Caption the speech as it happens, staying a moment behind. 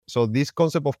So this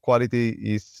concept of quality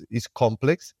is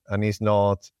complex and is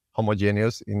not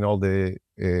homogeneous in all the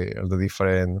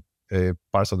different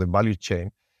parts of the value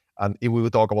chain. And if we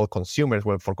would talk about consumers,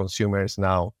 well, for consumers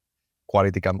now,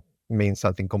 quality can mean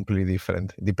something completely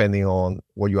different depending on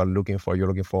what you are looking for. You're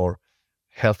looking for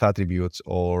health attributes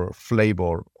or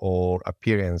flavor or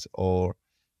appearance or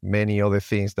many other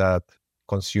things that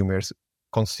consumers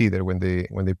consider when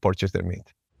they purchase their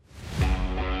meat.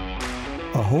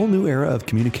 A whole new era of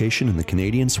communication in the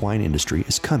Canadian swine industry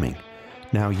is coming.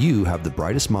 Now you have the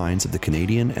brightest minds of the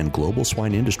Canadian and global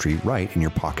swine industry right in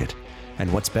your pocket. And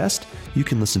what's best? You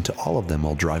can listen to all of them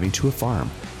while driving to a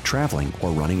farm, traveling,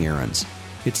 or running errands.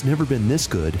 It's never been this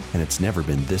good, and it's never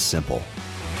been this simple.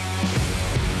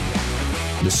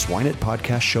 The Swine It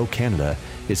Podcast Show Canada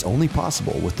is only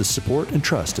possible with the support and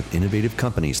trust of innovative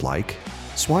companies like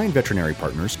Swine Veterinary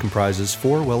Partners comprises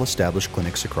 4 well-established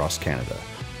clinics across Canada: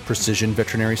 Precision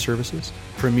Veterinary Services,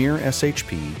 Premier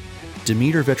SHP,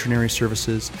 Demeter Veterinary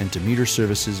Services, and Demeter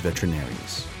Services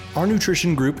Veterinaries. Our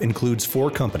nutrition group includes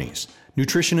 4 companies: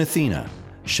 Nutrition Athena,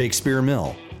 Shakespeare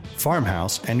Mill,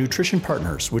 Farmhouse, and Nutrition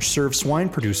Partners, which serve swine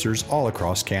producers all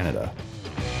across Canada.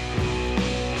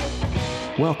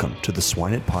 Welcome to the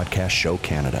Swine It Podcast Show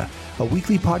Canada, a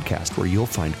weekly podcast where you'll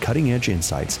find cutting-edge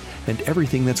insights and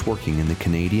everything that's working in the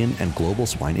Canadian and global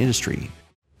swine industry.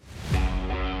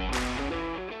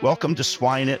 Welcome to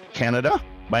Swine It Canada.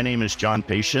 My name is John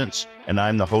Patience, and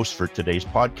I'm the host for today's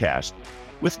podcast.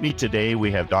 With me today,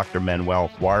 we have Dr. Manuel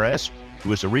Juarez,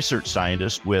 who is a research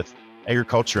scientist with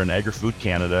Agriculture and Agri-Food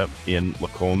Canada in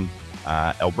Lacombe,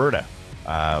 Alberta.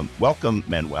 Welcome,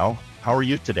 Manuel. How are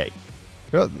you today?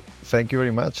 Well, thank you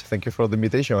very much. Thank you for the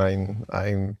invitation.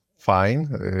 I'm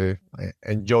fine.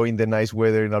 Enjoying the nice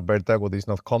weather in Alberta, what is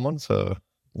not common, so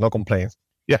no complaints.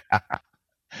 Yeah,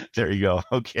 there you go.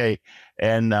 Okay.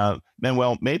 And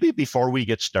Manuel, maybe before we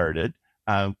get started,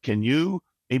 can you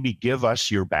maybe give us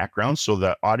your background so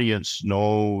the audience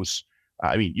knows?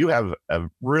 I mean, you have a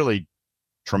really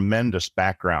tremendous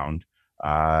background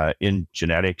in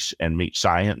genetics and meat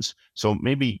science. So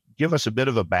maybe give us a bit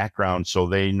of a background so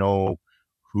they know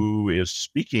who is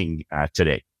speaking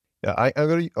today. Yeah,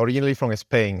 I'm originally from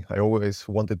Spain. I always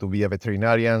wanted to be a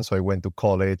veterinarian, so I went to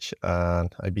college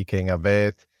and I became a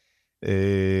vet.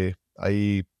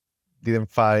 I didn't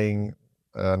find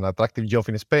an attractive job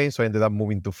in Spain, so I ended up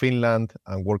moving to Finland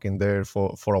and working there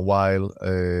for a while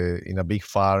in a big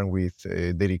farm with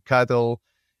dairy cattle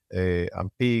and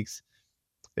pigs.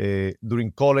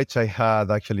 During college, I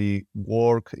had actually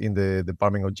worked in the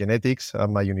Department of Genetics at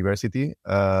my university,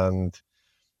 and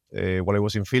while I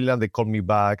was in Finland, they called me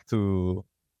back to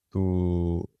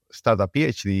start a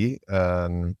PhD.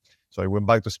 So I went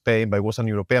back to Spain, but it was an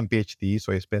European PhD.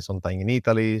 So I spent some time in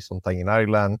Italy, some time in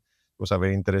Ireland. It was a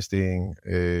very interesting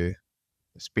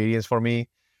experience for me.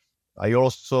 I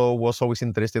also was always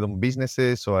interested in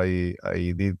businesses. So I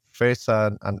did first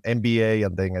an MBA,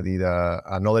 and then I did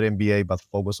another MBA, but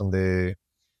focused on the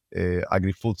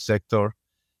agri-food sector.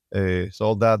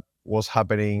 So that was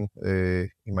happening in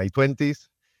my 20s.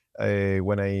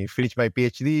 When I finished my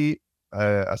PhD,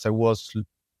 as I was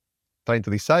trying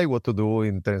to decide what to do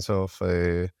in terms of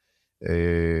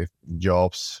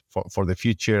jobs for the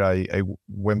future, I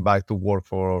went back to work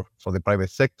for the private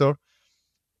sector.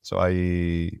 So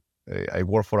I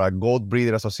worked for a goat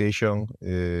breeder association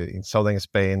in southern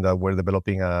Spain that were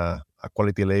developing a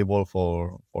quality label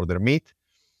for their meat.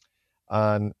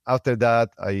 And after that,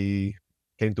 I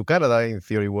came to Canada. In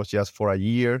theory, it was just for a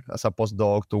year as a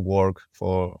postdoc to work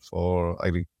for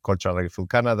Agriculture and Agri-Food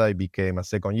Canada. I became a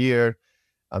second year,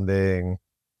 and then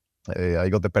I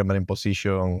got the permanent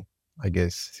position, I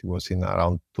guess it was in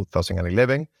around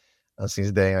 2011. And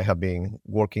since then, I have been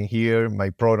working here. My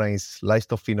program is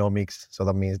livestock phenomics. So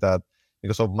that means that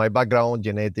because of my background,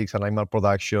 genetics and animal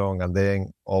production, and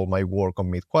then all my work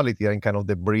on meat quality, I'm kind of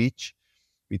the bridge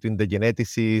between the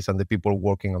geneticists and the people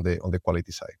working on the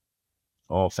quality side.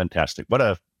 Oh, fantastic. What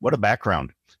a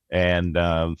background. And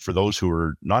for those who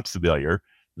are not familiar,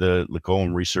 the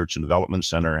Lacombe Research and Development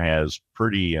Center has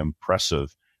pretty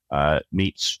impressive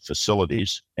meats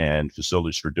facilities and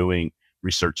facilities for doing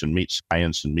research in meat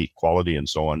science and meat quality and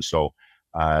so on. So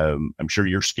I'm sure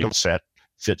your skill set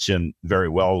fits in very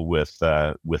well with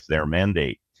their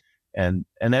mandate. And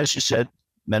as you said,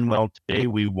 Manuel, today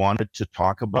we wanted to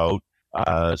talk about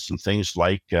some things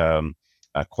like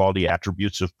quality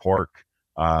attributes of pork,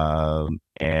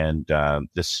 and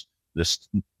this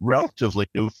relatively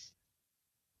new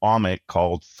omic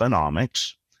called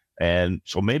phenomics. And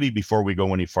so maybe before we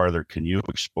go any farther, can you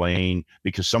explain,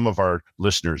 because some of our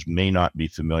listeners may not be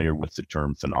familiar with the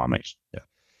term phenomics?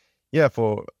 Yeah.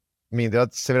 For I mean, there are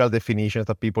several definitions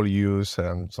that people use,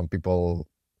 and some people,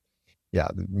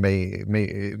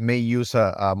 may use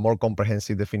a more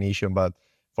comprehensive definition. But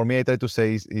for me, I try to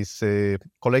say is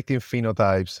collecting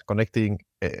phenotypes,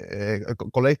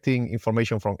 collecting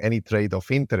information from any trait of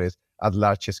interest at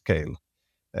large scale.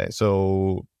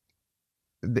 So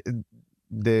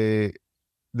the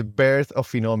birth of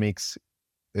phenomics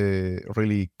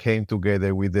really came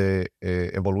together with the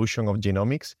evolution of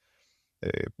genomics.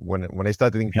 When I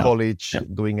started in college,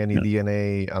 doing any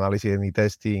DNA analysis, any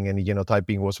testing, any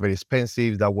genotyping was very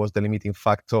expensive. That was the limiting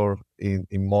factor in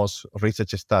most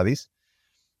research studies.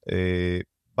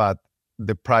 But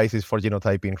the prices for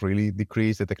genotyping really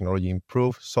decreased. The technology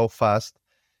improved so fast.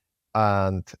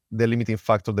 And the limiting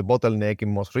factor, the bottleneck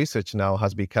in most research now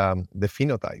has become the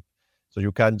phenotype. So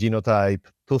you can genotype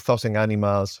 2,000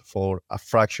 animals for a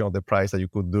fraction of the price that you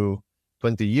could do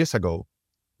 20 years ago.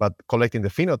 But collecting the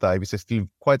phenotype is still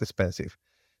quite expensive.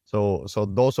 So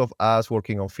those of us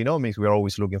working on phenomics, we are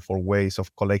always looking for ways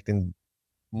of collecting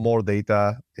more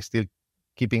data, still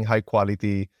keeping high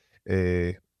quality,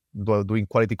 doing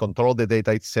quality control of the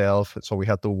data itself. So we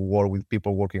had to work with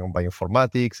people working on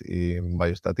bioinformatics, in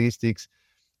biostatistics.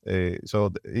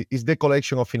 So it's the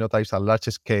collection of phenotypes at large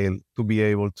scale to be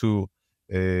able to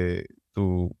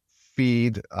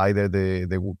feed either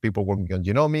the people working on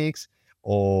genomics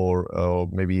or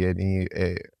maybe any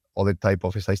other type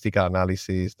of statistical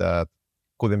analysis that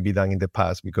couldn't be done in the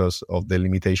past because of the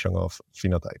limitation of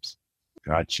phenotypes.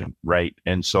 Gotcha. Right.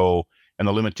 And the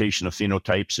limitation of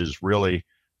phenotypes is really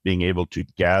being able to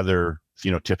gather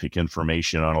phenotypic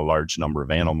information on a large number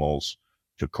of animals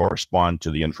to correspond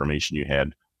to the information you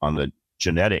had on the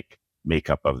genetic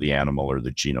makeup of the animal or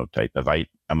the genotype.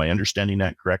 Am I understanding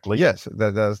that correctly? Yes,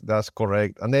 that's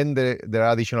correct. And then there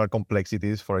are additional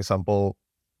complexities. For example,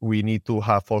 we need to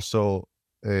have also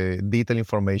detailed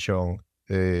information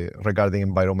regarding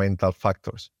environmental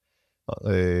factors.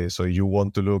 So you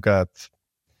want to look at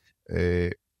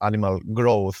animal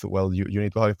growth. Well, you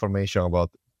need to have information about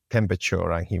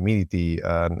temperature and humidity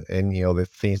and any other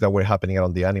things that were happening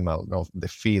around the animal, the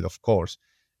feed, of course.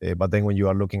 But then when you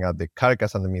are looking at the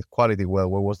carcass and the meat quality, well,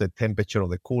 what was the temperature of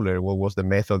the cooler? What was the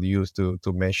method used to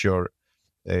measure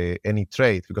any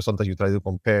trait? Because sometimes you try to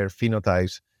compare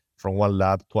phenotypes from one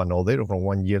lab to another or from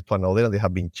one year to another, and there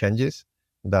have been changes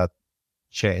that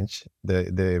change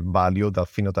the value of that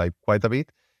phenotype quite a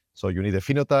bit. So you need a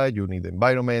phenotype, you need the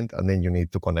environment, and then you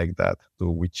need to connect that to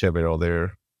whichever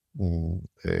other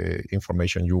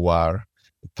information you are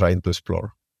trying to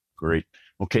explore. Great.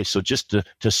 Okay, so just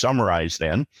to summarize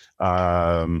then,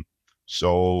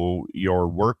 so your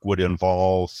work would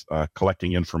involve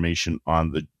collecting information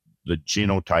on the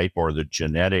genotype or the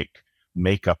genetic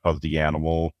makeup of the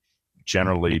animal,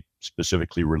 generally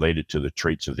specifically related to the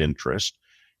traits of interest.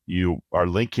 You are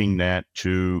linking that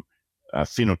to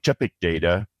phenotypic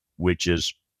data, which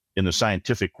is in the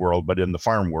scientific world, but in the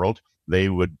farm world, they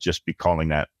would just be calling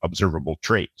that observable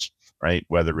traits, right?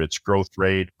 Whether it's growth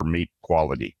rate or meat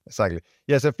quality. Exactly.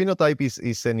 Yes, a phenotype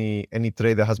is any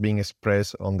trait that has been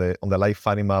expressed on the live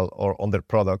animal or on their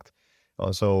product.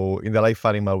 So in the live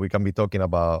animal, we can be talking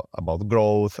about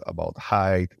growth, about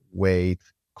height, weight,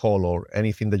 color,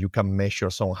 anything that you can measure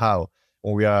somehow.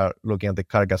 When we are looking at the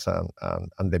carcass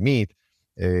and the meat,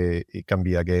 it can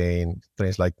be, again,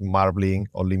 things like marbling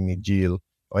or limit yield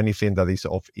or anything that is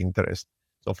of interest.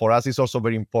 So for us, it's also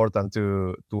very important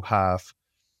to have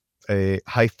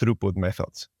high throughput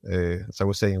methods. As I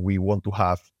was saying, we want to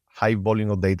have high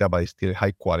volume of data, but still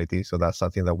high quality. So that's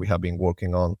something that we have been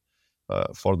working on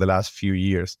for the last few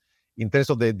years. In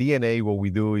terms of the DNA, what we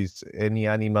do is any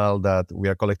animal that we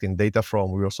are collecting data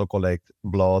from, we also collect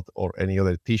blood or any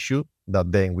other tissue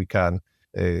that then we can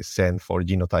send for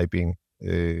genotyping.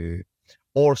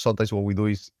 Or sometimes what we do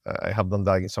is, I have done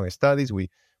that in some studies, we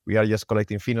are just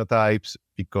collecting phenotypes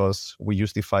because we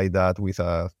justify that with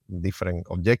a different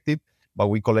objective, but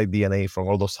we collect DNA from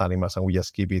all those animals and we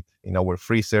just keep it in our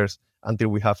freezers until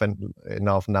we have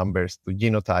enough numbers to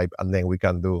genotype, and then we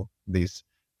can do these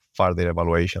further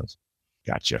evaluations.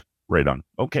 Gotcha. Right on.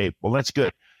 Okay. Well, that's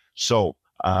good. So,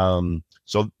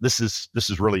 so this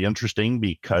is really interesting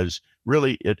because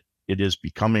really it is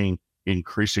becoming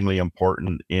increasingly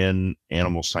important in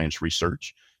animal science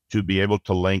research to be able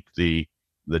to link the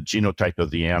genotype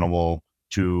of the animal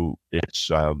to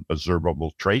its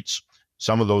observable traits.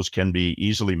 Some of those can be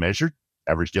easily measured,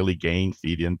 average daily gain,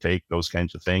 feed intake, those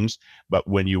kinds of things. But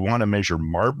when you want to measure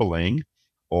marbling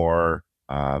or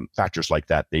factors like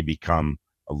that, they become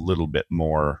a little bit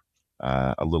more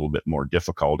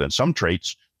difficult. And some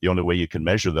traits, the only way you can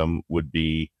measure them would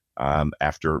be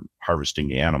after harvesting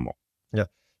the animal. Yeah.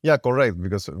 Yeah, correct.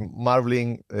 Because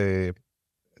marbling, there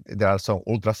are some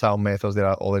ultrasound methods. There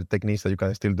are other techniques that you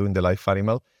can still do in the live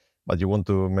animal, but you want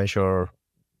to measure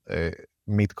uh,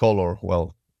 meat color.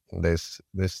 Well, there's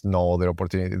no other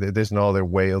opportunity. There's no other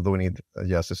way of doing it.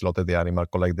 Just slaughter the animal,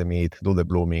 collect the meat, do the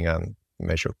blooming, and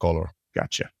measure color.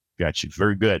 Gotcha.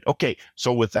 Very good. Okay.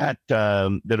 So with that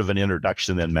bit of an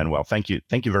introduction then, Manuel, thank you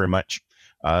very much.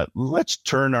 Let's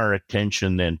turn our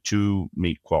attention then to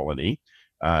meat quality.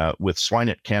 With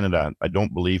Swinet Canada, I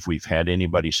don't believe we've had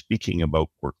anybody speaking about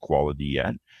pork quality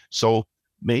yet. So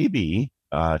maybe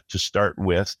to start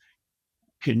with,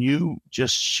 can you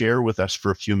just share with us for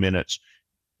a few minutes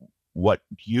what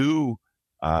you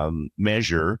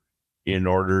measure in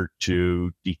order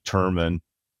to determine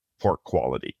pork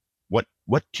quality?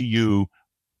 What to you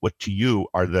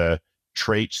are the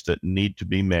traits that need to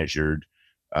be measured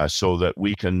so that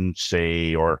we can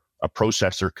say, or a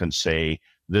processor can say,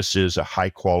 this is a high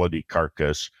quality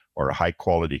carcass or a high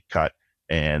quality cut,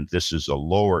 and this is a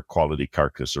lower quality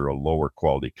carcass or a lower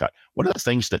quality cut? What are the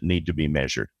things that need to be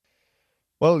measured?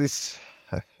 Well,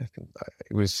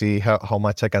 we'll see how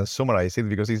much I can summarize it,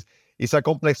 because it's a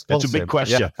complex concept. It's a big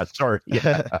question. Yeah. Sorry.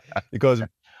 Yeah. Because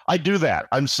I do that.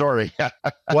 I'm sorry.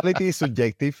 quality is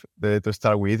subjective to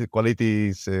start with. Quality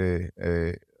is,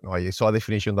 I saw a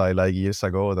definition that I like years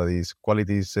ago, that is,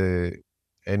 quality is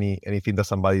anything that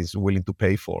somebody is willing to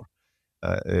pay for.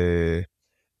 And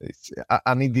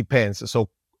it depends. So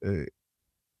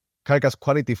carcass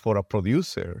quality for a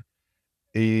producer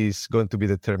is going to be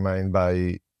determined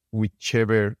by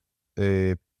whichever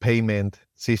payment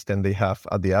system they have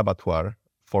at the abattoir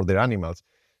for their animals.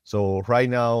 So right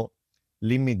now,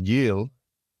 limit yield,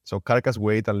 so carcass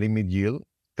weight and limit yield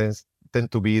tend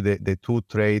to be the two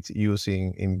traits used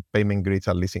in payment grids,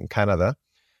 at least in Canada.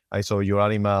 And so your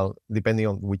animal, depending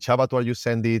on which abattoir you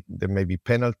send it, there may be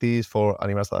penalties for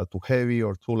animals that are too heavy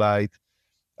or too light,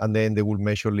 and then they will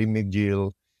measure limit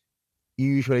yield.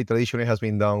 Usually, traditionally has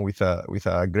been done with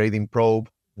a grading probe.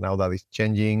 Now that is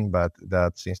changing, but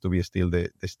that seems to be still the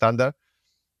standard.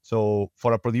 So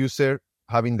for a producer,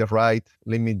 having the right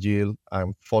limit yield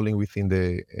and falling within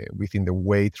the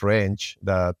weight range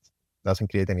that doesn't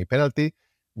create any penalty,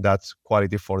 that's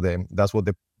quality for them. That's what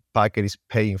the packer is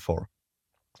paying for.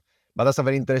 But that's a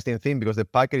very interesting thing, because the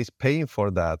packer is paying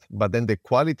for that, but then the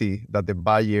quality that the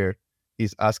buyer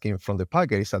is asking from the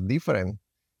packer is a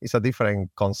different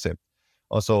concept.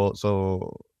 Also,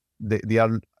 so they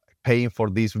are paying for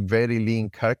these very lean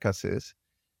carcasses,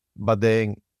 but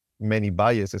then many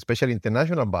buyers, especially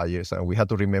international buyers, and we have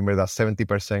to remember that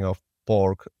 70% of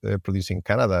pork produced in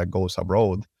Canada goes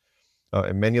abroad.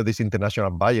 And many of these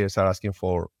international buyers are asking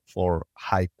for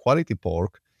high quality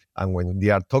pork. And when they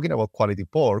are talking about quality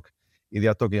pork, they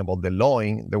are talking about the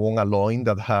loin. They want a loin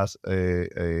that has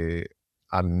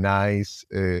a nice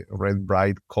red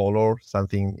bright color,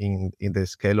 something in the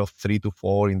scale of 3 to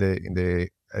 4 in the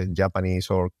Japanese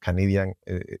or Canadian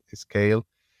scale.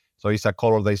 So it's a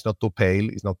color that is not too pale,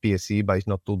 it's not PSC, but it's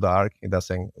not too dark. It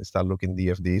doesn't start looking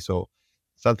DFD. So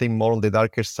something more on the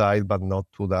darker side, but not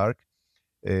too dark.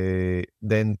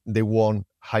 Then they want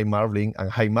high marbling,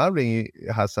 and high marbling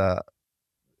has a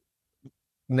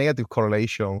negative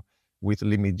correlation with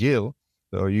limit yield.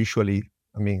 So usually,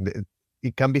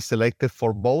 it can be selected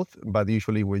for both, but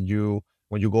usually when you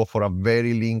go for a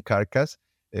very lean carcass,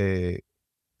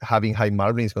 having high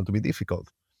marbling is going to be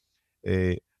difficult.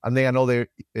 And then another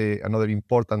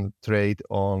important trait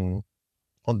on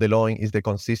the loin is the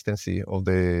consistency of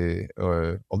the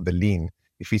lean.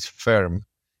 If it's firm,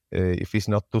 if it's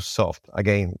not too soft,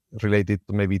 again related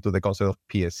maybe to the concept of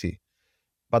PSC.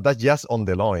 But that's just on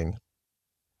the loin,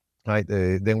 right?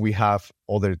 Then we have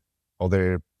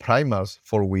other primers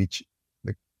for which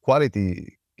the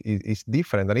quality is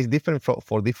different, and it's different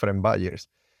for different buyers.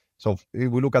 So if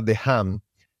we look at the ham,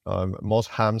 most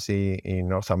hams in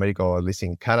North America, or at least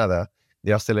in Canada,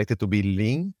 they are selected to be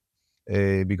lean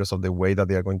because of the way that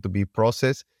they are going to be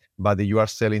processed. But you are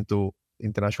selling to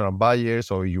international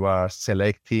buyers, or you are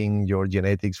selecting your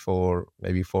genetics for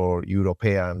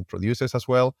European producers as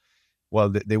well. Well,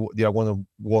 they are going to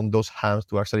want those hams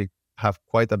to actually have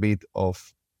quite a bit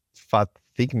of fat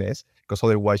thickness, because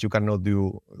otherwise you cannot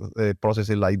do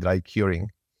processes like dry curing.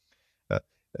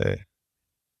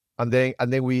 And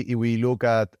then we look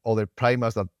at other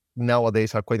primers that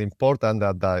nowadays are quite important,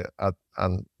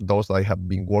 and those that I have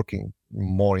been working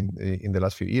more in the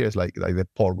last few years, like the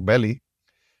pork belly.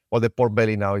 Well, the pork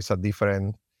belly now is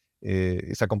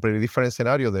it's a completely different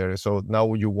scenario there. So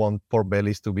now you want pork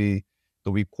bellies to be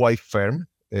quite firm,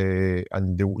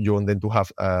 and you want them to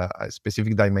have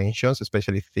specific dimensions,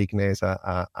 especially thickness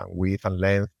and width and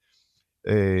length.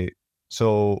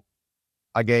 So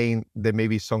again, there may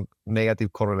be some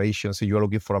negative correlations. So you're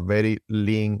looking for a very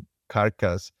lean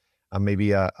carcass and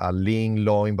maybe a lean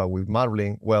loin, but with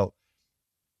marbling. Well,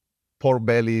 pork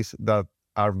bellies that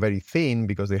are very thin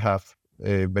because they have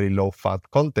a very low fat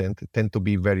content tend to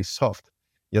be very soft,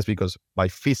 just because by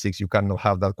physics you cannot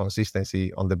have that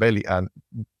consistency on the belly. And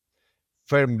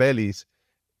firm bellies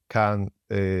can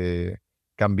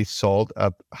be sold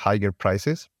at higher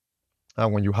prices.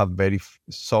 And when you have very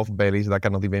soft bellies that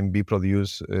cannot even be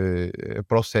processed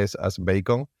as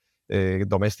bacon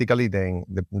domestically, then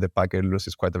the packer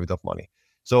loses quite a bit of money.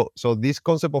 So this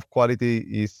concept of quality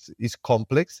is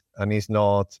complex and is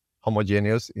not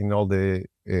homogeneous in all the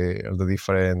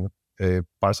different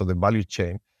parts of the value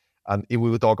chain. And if we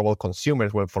would talk about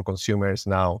consumers, well, for consumers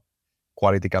now,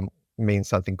 quality can mean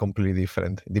something completely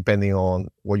different depending on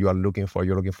what you are looking for.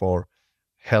 You're looking for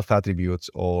health attributes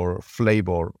or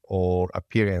flavor or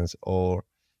appearance or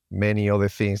many other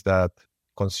things that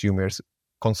consumers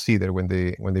consider when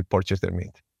they purchase their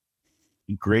meat.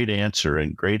 Great answer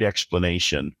and great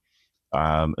explanation.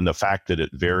 And the fact that it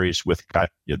varies with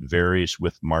cut, it varies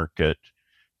with market,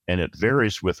 and it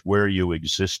varies with where you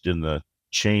exist in the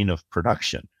chain of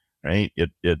production, right?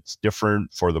 It's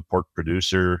different for the pork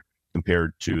producer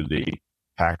compared to the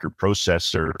packer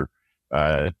processor,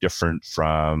 different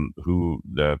from who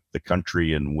the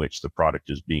country in which the product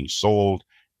is being sold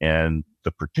and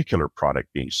the particular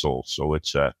product being sold. So it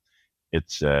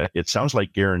sounds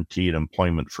like guaranteed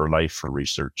employment for life for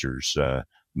researchers,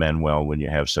 Manuel, when you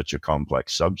have such a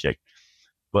complex subject.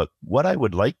 But what I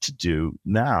would like to do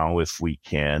now, if we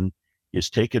can, is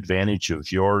take advantage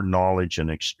of your knowledge and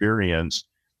experience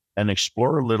and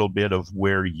explore a little bit of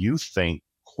where you think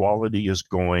quality is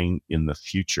going in the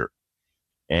future.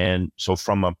 And so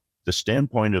from the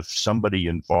standpoint of somebody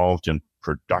involved in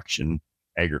production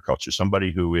agriculture,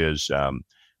 somebody who is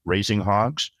raising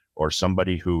hogs or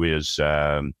somebody who is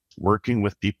working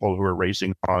with people who are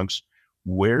raising hogs,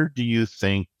 where do you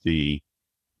think the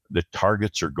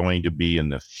targets are going to be in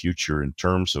the future in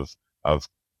terms of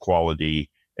quality?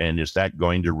 And is that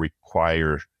going to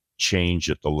require change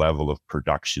at the level of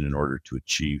production in order to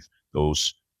achieve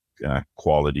those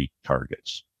quality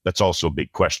targets? That's also a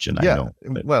big question, I know.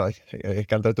 But... Well, I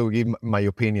can try to give my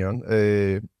opinion.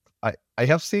 I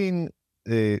have seen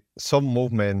some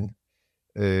movement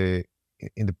in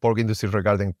the pork industry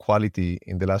regarding quality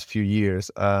in the last few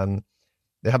years, and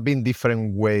there have been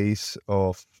different ways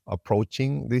of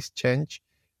approaching this change.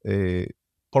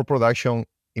 Pork production,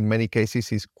 in many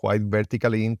cases, is quite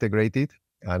vertically integrated,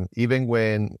 and even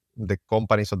when the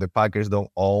companies or the packers don't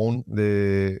own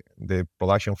the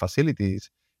production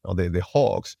facilities or the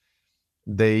hogs,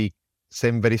 they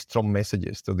send very strong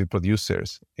messages to the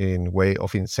producers in way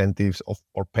of incentives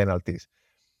or penalties.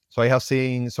 So I have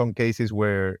seen some cases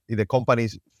where if the company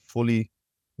is fully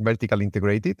vertically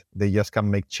integrated, they just can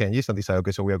make changes and decide,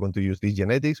 okay, so we are going to use these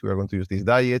genetics, we are going to use these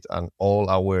diets, and all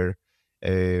our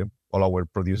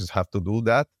producers have to do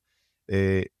that.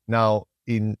 Now,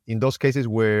 in those cases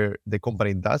where the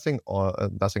company doesn't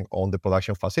own the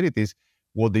production facilities,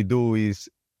 what they do is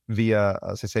via,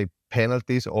 as I say,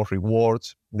 penalties or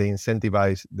rewards, they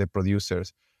incentivize the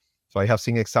producers. So I have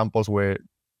seen examples where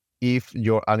if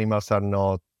your animals are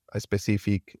not a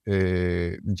specific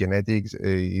genetics,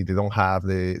 if they don't have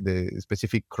the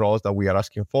specific cross that we are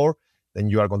asking for, then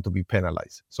you are going to be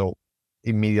penalized. So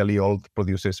immediately all the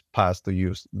producers pass to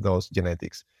use those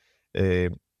genetics.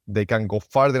 They can go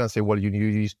further and say, well, you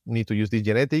need to use these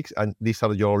genetics, and these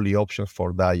are your only options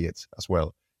for diets as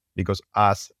well. Because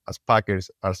us as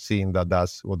packers are seeing that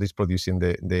that's what is producing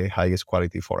the highest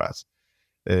quality for us.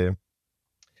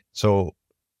 So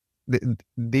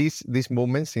these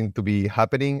movements seem to be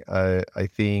happening. I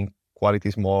think quality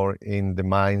is more in the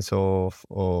minds of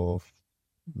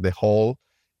the whole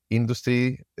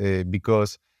industry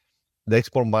because the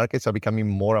export markets are becoming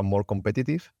more and more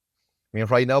competitive. I mean,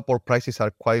 right now, pork prices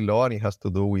are quite low, and it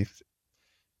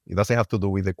doesn't have to do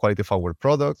with the quality of our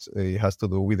products. It has to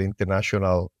do with the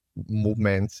international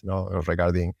movements,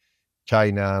 regarding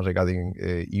China, regarding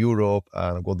Europe,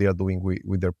 and what they are doing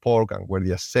with their pork and where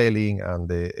they are selling, and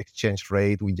the exchange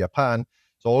rate with Japan.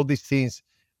 So all these things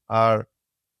are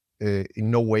in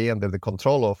no way under the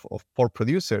control of pork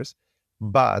producers,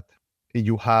 but if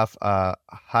you have a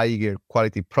higher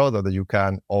quality product that you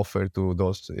can offer to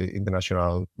those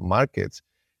international markets,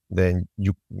 then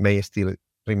you may still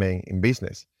remain in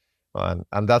business. And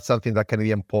that's something that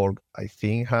Canadian pork, I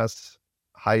think, has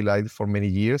highlighted for many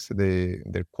years.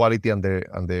 Their quality and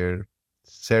their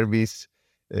service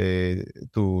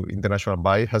to international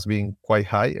buyers has been quite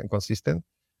high and consistent.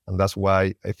 And that's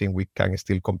why I think we can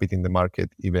still compete in the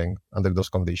market even under those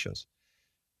conditions.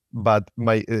 But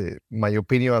my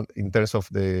opinion in terms of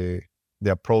the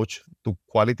approach to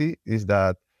quality is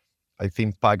that I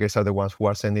think packers are the ones who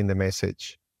are sending the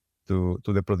message to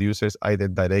the producers either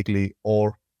directly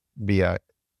or via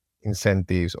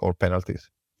incentives or penalties.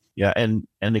 Yeah, and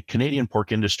the Canadian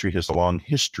pork industry has a long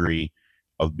history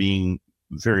of being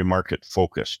very market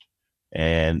focused.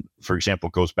 And for example,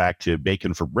 it goes back to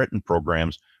Bacon for Britain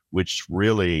programs, which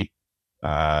really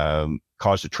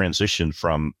caused a transition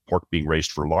from pork being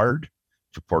raised for lard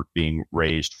to pork being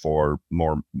raised for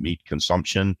more meat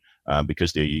consumption,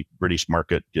 because the British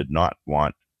market did not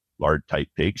want lard type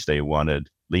pigs. They wanted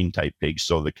lean type pigs.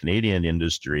 So the Canadian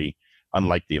industry,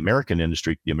 unlike the American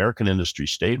industry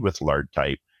stayed with lard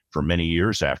type for many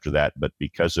years after that. But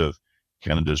because of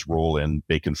Canada's role in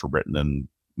Bacon for Britain and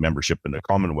membership in the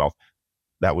Commonwealth,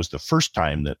 that was the first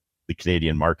time that the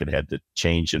Canadian market had to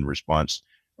change in response,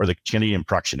 or the Canadian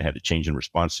production had to change in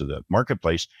response to the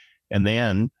marketplace. And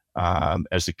then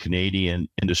as the Canadian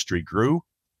industry grew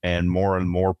and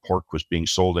more pork was being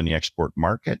sold in the export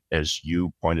market, as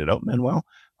you pointed out, Manuel,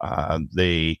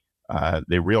 they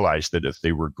realized that if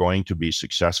they were going to be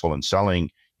successful in selling,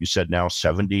 you said now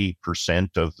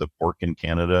 70% of the pork in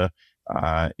Canada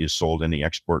is sold in the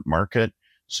export market.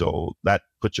 So that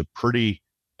puts a pretty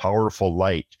powerful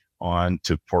light on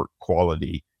to pork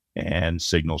quality and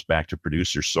signals back to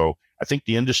producers. So I think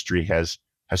the industry has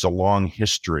a long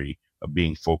history of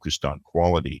being focused on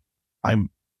quality.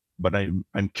 I'm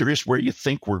curious where you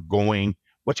think we're going.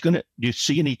 Do you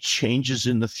see any changes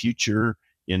in the future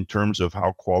in terms of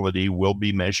how quality will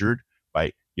be measured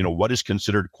by, what is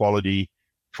considered quality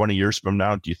 20 years from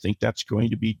now? Do you think that's going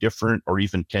to be different, or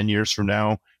even 10 years from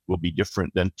now will be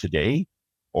different than today?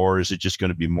 Or is it just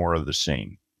going to be more of the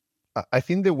same? I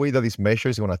think the way that it's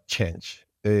measured is going to change.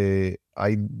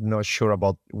 I'm not sure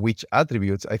about which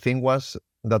attributes. I think once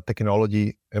that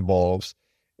technology evolves,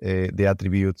 the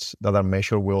attributes that are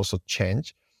measured will also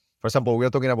change. For example, we are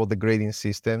talking about the grading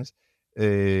systems.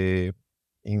 In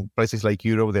places like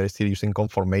Europe, they're still using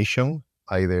conformation,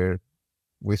 either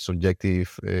with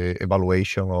subjective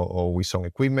evaluation or with some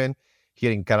equipment.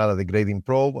 Here in Canada, the grading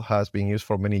probe has been used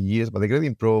for many years, but the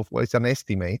grading probe, well, it's an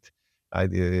estimate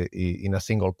in a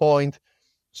single point.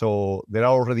 So there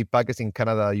are already packers in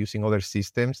Canada using other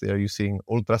systems. They are using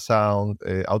ultrasound,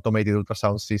 automated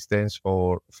ultrasound systems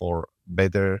for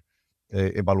better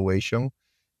evaluation,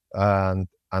 and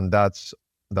that's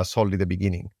only the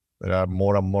beginning. There are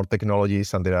more and more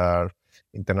technologies, and there are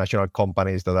international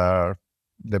companies that are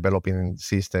developing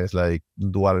systems like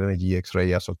dual energy X-ray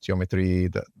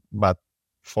absorptiometry, but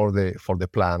for the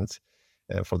plants,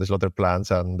 for the slaughter plants,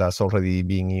 and that's already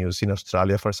being used in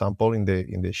Australia, for example, in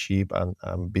the sheep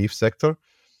and beef sector.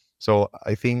 So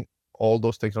I think all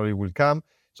those technologies will come.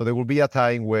 So there will be a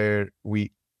time where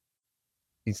we,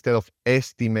 instead of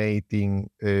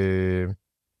estimating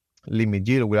limit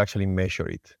yield, we'll actually measure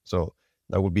it. So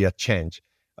that will be a change.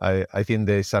 I think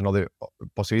there's another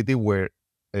possibility where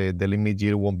the limit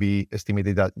yield won't be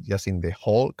estimated just in the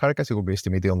whole carcass; it will be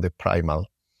estimated on the primal.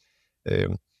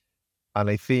 And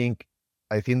I think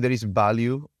there is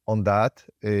value on that.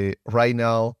 Right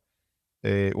now,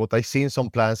 what I see in some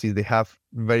plants is they have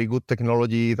very good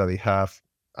technology that they have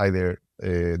either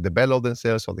developed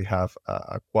themselves or they have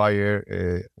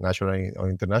acquired nationally or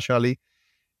internationally,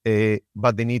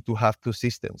 but they need to have two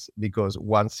systems, because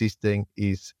one system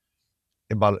is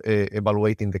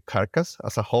evaluating the carcass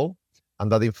as a whole,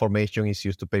 and that information is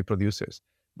used to pay producers.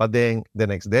 But then the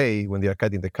next day, when they are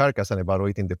cutting the carcass and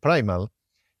evaluating the primal,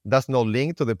 that's not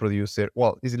linked to the producer.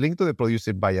 Well, it's linked to the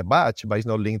producer by a batch, but it's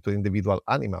not linked to individual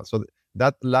animals. So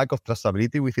that lack of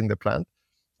traceability within the plant,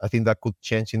 I think that could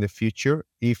change in the future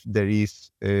if there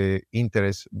is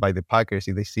interest by the packers,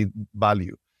 if they see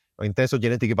value. In terms of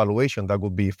genetic evaluation, that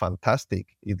would be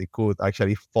fantastic if they could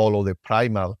actually follow the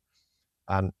primal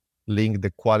and link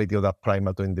the quality of that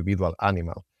primal to individual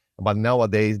animal. But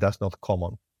nowadays, that's not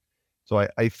common. So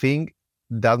I think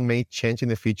that may change in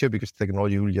the future because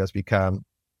technology will just become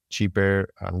cheaper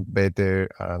and better.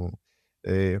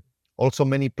 And also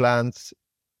many plants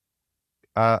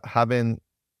haven't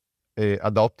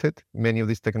adopted many of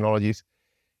these technologies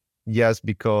just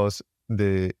because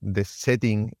the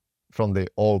setting from the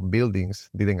old buildings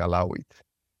didn't allow it.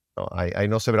 So I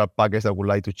know several packers that would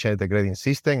like to change the grading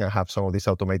system and have some of these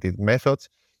automated methods,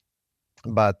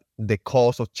 but the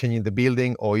cost of changing the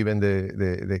building or even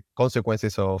the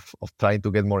consequences of trying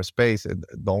to get more space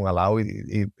don't allow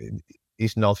it.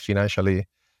 It's not financially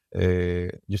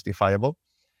justifiable.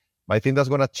 But I think that's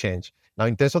going to change. Now,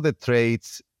 in terms of the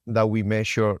traits that we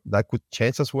measure, that could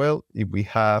change as well. If we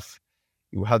have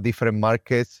different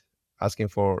markets asking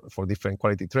for different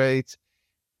quality traits.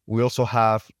 We also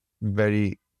have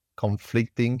very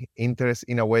conflicting interests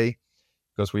in a way,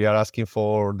 because we are asking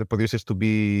for the producers to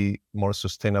be more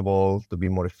sustainable, to be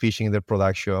more efficient in their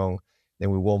production.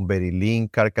 Then we want very lean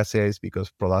carcasses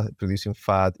because producing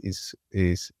fat is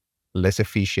less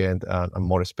efficient and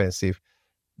more expensive.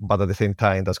 But at the same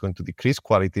time, that's going to decrease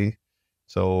quality.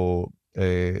 So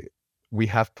we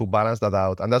have to balance that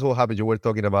out. And that's what happened. You were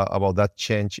talking about that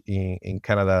change in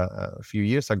Canada a few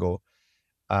years ago.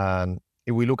 And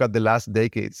if we look at the last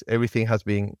decades, everything has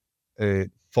been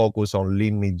focused on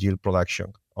lean meat yield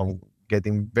production, on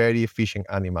getting very efficient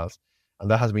animals. And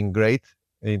that has been great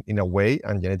in a way.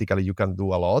 And genetically, you can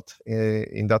do a lot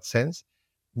in that sense.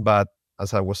 But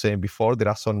as I was saying before, there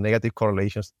are some negative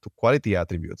correlations to quality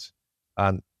attributes.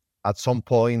 And at some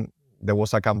point, there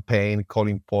was a campaign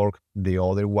calling pork the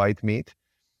other white meat,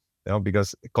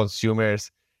 because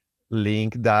consumers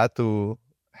link that to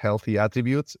healthy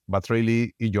attributes, but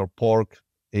really if your pork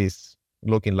is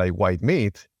looking like white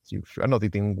meat, you are not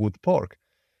eating good pork.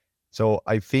 So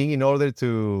I think in order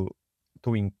to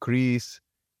increase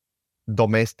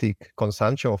domestic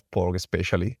consumption of pork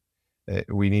especially,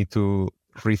 we need to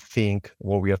rethink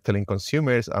what we are telling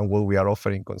consumers and what we are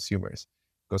offering consumers.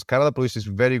 Because Canada produces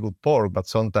very good pork, but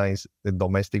sometimes the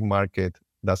domestic market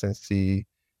doesn't see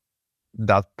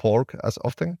that pork as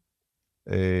often.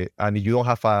 And if you don't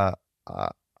have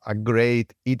a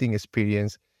great eating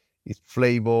experience, if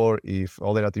flavor, if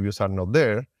other attributes are not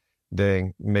there,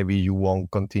 then maybe you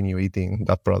won't continue eating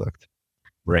that product.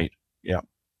 Right. Yeah.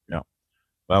 Yeah.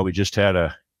 Well, we just had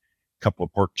a couple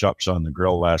of pork chops on the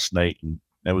grill last night, and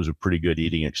that was a pretty good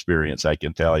eating experience, I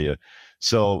can tell you.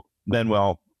 So,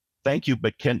 Manuel, thank you.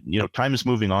 But Ken, time is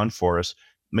moving on for us.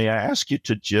 May I ask you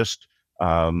to just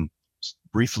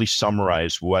briefly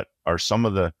summarize what are some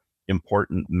of the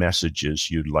important messages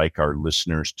you'd like our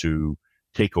listeners to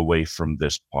take away from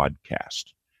this podcast?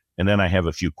 And then I have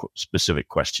a few specific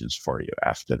questions for you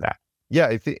after that. Yeah,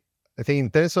 I think in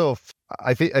terms of,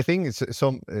 I think it's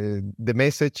some the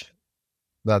message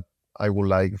that I would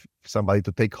like somebody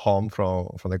to take home from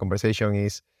the conversation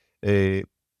is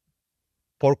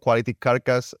pork quality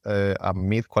carcass and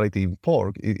meat quality in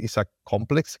pork is a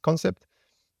complex concept,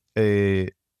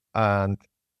 and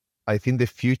I think the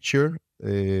future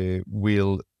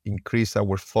will increase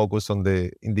our focus on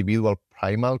the individual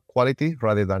primal quality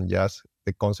rather than just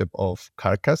the concept of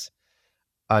carcass.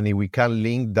 And if we can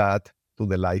link that to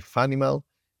the live animal,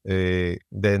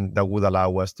 then that would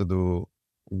allow us to do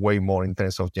way more in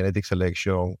terms of genetic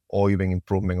selection or even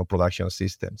improvement of production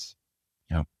systems.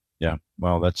 Yeah.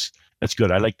 Well, that's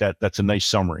good. I like that. That's a nice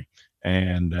summary.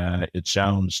 And it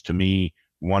sounds to me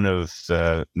one of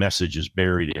the messages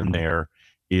buried in there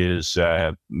is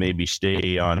maybe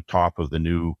stay on top of the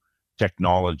new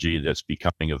technology that's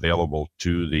becoming available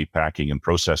to the packing and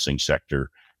processing sector,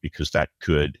 because that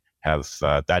could have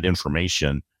that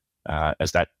information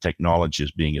as that technology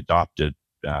is being adopted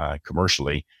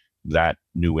commercially, that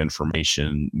new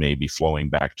information may be flowing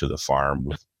back to the farm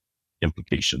with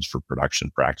implications for production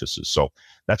practices. So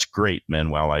that's great,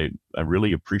 Manuel. I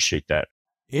really appreciate that.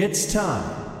 It's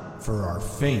time for our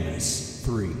famous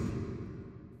three.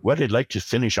 What I'd like to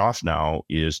finish off now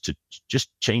is to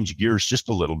just change gears just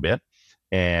a little bit.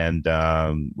 And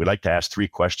we'd like to ask three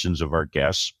questions of our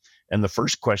guests. And the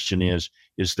first question is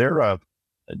do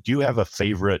you have a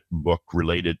favorite book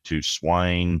related to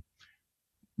swine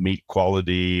meat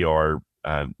quality or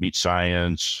meat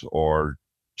science or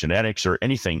genetics or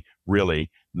anything really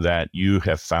that you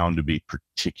have found to be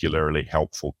particularly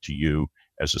helpful to you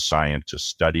as a scientist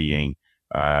studying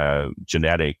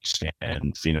genetics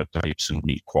and phenotypes and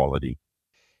meat quality?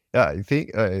 Yeah, I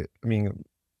think,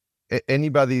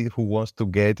 anybody who wants to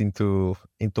get into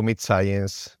meat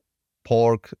science,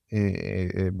 pork,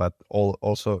 but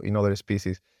also in other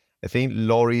species, I think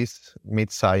Laurie's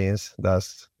Meat Science,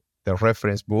 that's the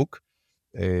reference book.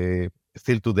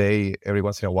 Still today, every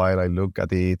once in a while, I look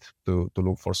at it to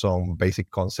look for some basic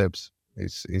concepts.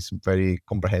 It's very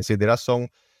comprehensive. There are some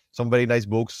very nice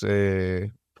books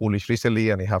published recently,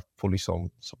 and I have published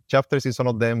some chapters in some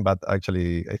of them. But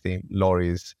actually, I think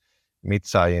Laurie's Meat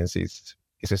Science is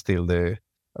still I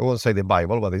won't say the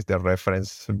Bible, but it's the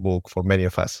reference book for many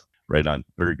of us. Right on.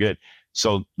 Very good.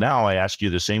 So now I ask you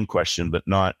the same question, but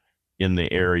not in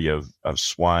the area of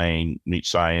swine, meat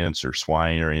science or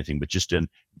swine or anything, but just in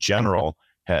general.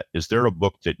 Is there a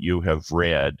book that you have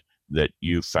read that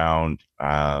you found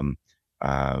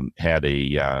had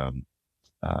a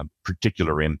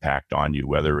particular impact on you,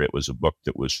 whether it was a book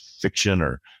that was fiction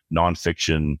or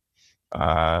nonfiction,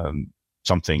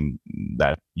 something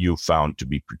that you found to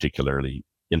be particularly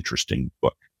interesting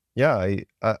book? Yeah,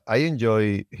 I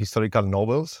enjoy historical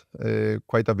novels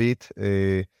quite a bit.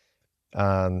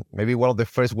 And maybe one of the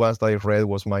first ones that I read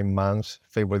was my mom's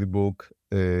favorite book.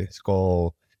 It's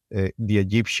called The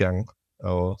Egyptian,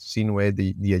 or Sinue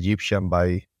the Egyptian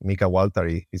by Mika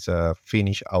Waltari. He's a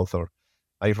Finnish author.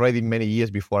 I read it many years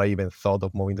before I even thought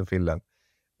of moving to Finland.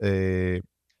 And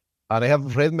I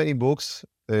have read many books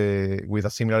with a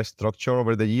similar structure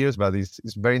over the years, but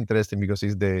it's very interesting because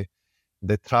it's the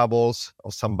travels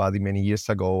of somebody many years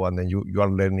ago, and then you are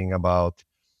learning about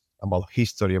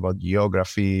history, about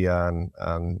geography,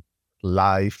 and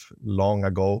life long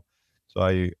ago. So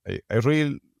I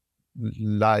really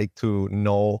like to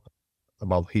know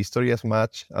about history as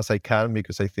much as I can,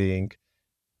 because I think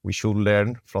we should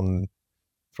learn from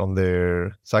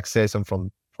their success and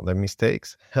from their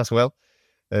mistakes as well.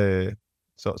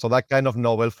 So that kind of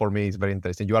novel for me is very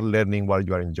interesting. You are learning while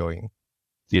you are enjoying.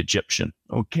 The Egyptian.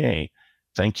 Okay.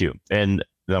 Thank you. And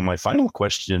now my final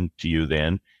question to you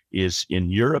then is, in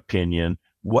your opinion,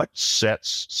 what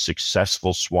sets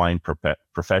successful swine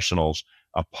professionals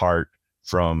apart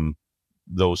from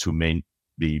those who may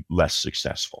be less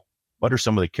successful? What are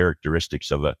some of the characteristics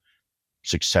of a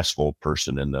successful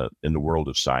person in the world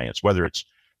of science, whether it's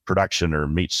production or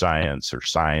meat science or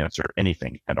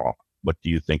anything at all? What do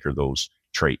you think are those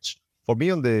traits? For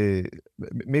me,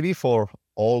 maybe for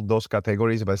all those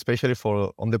categories, but especially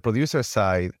on the producer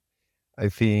side, I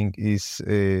think is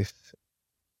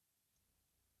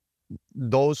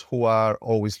those who are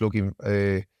always looking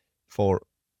for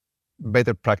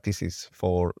better practices,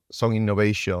 for some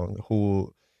innovation,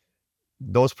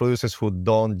 those producers who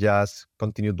don't just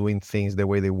continue doing things the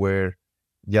way they were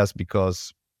just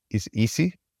because it's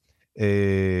easy.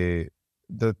 The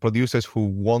producers who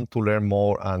want to learn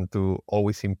more and to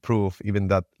always improve, even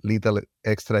that little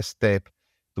extra step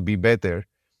to be better,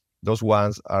 those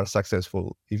ones are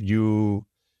successful. If you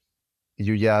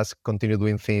just continue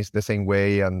doing things the same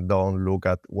way and don't look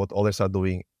at what others are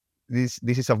doing, this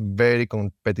is a very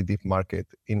competitive market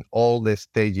in all the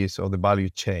stages of the value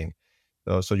chain.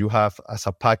 So you have, as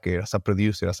a packer, as a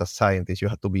producer, as a scientist, you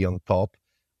have to be on top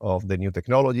of the new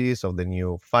technologies, of the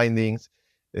new findings.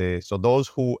 So those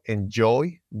who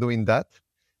enjoy doing that,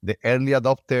 the early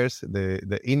adopters,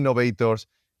 the innovators,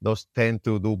 those tend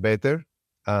to do better.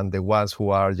 And the ones who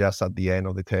are just at the end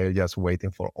of the tail, just waiting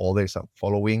for others and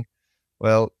following,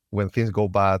 well, when things go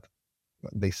bad,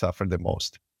 they suffer the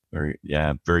most. Very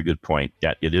good point.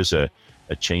 Yeah, it is a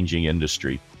changing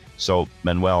industry. So,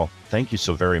 Manuel, thank you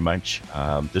so very much.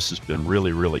 This has been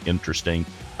really, really interesting.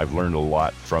 I've learned a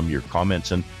lot from your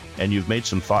comments, and you've made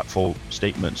some thoughtful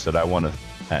statements that I want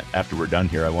to, after we're done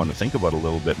here, I want to think about a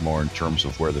little bit more in terms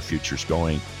of where the future's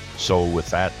going. So with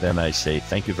that, then I say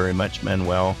thank you very much,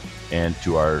 Manuel. And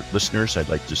to our listeners, I'd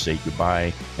like to say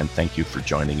goodbye and thank you for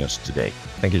joining us today.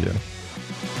 Thank you, John.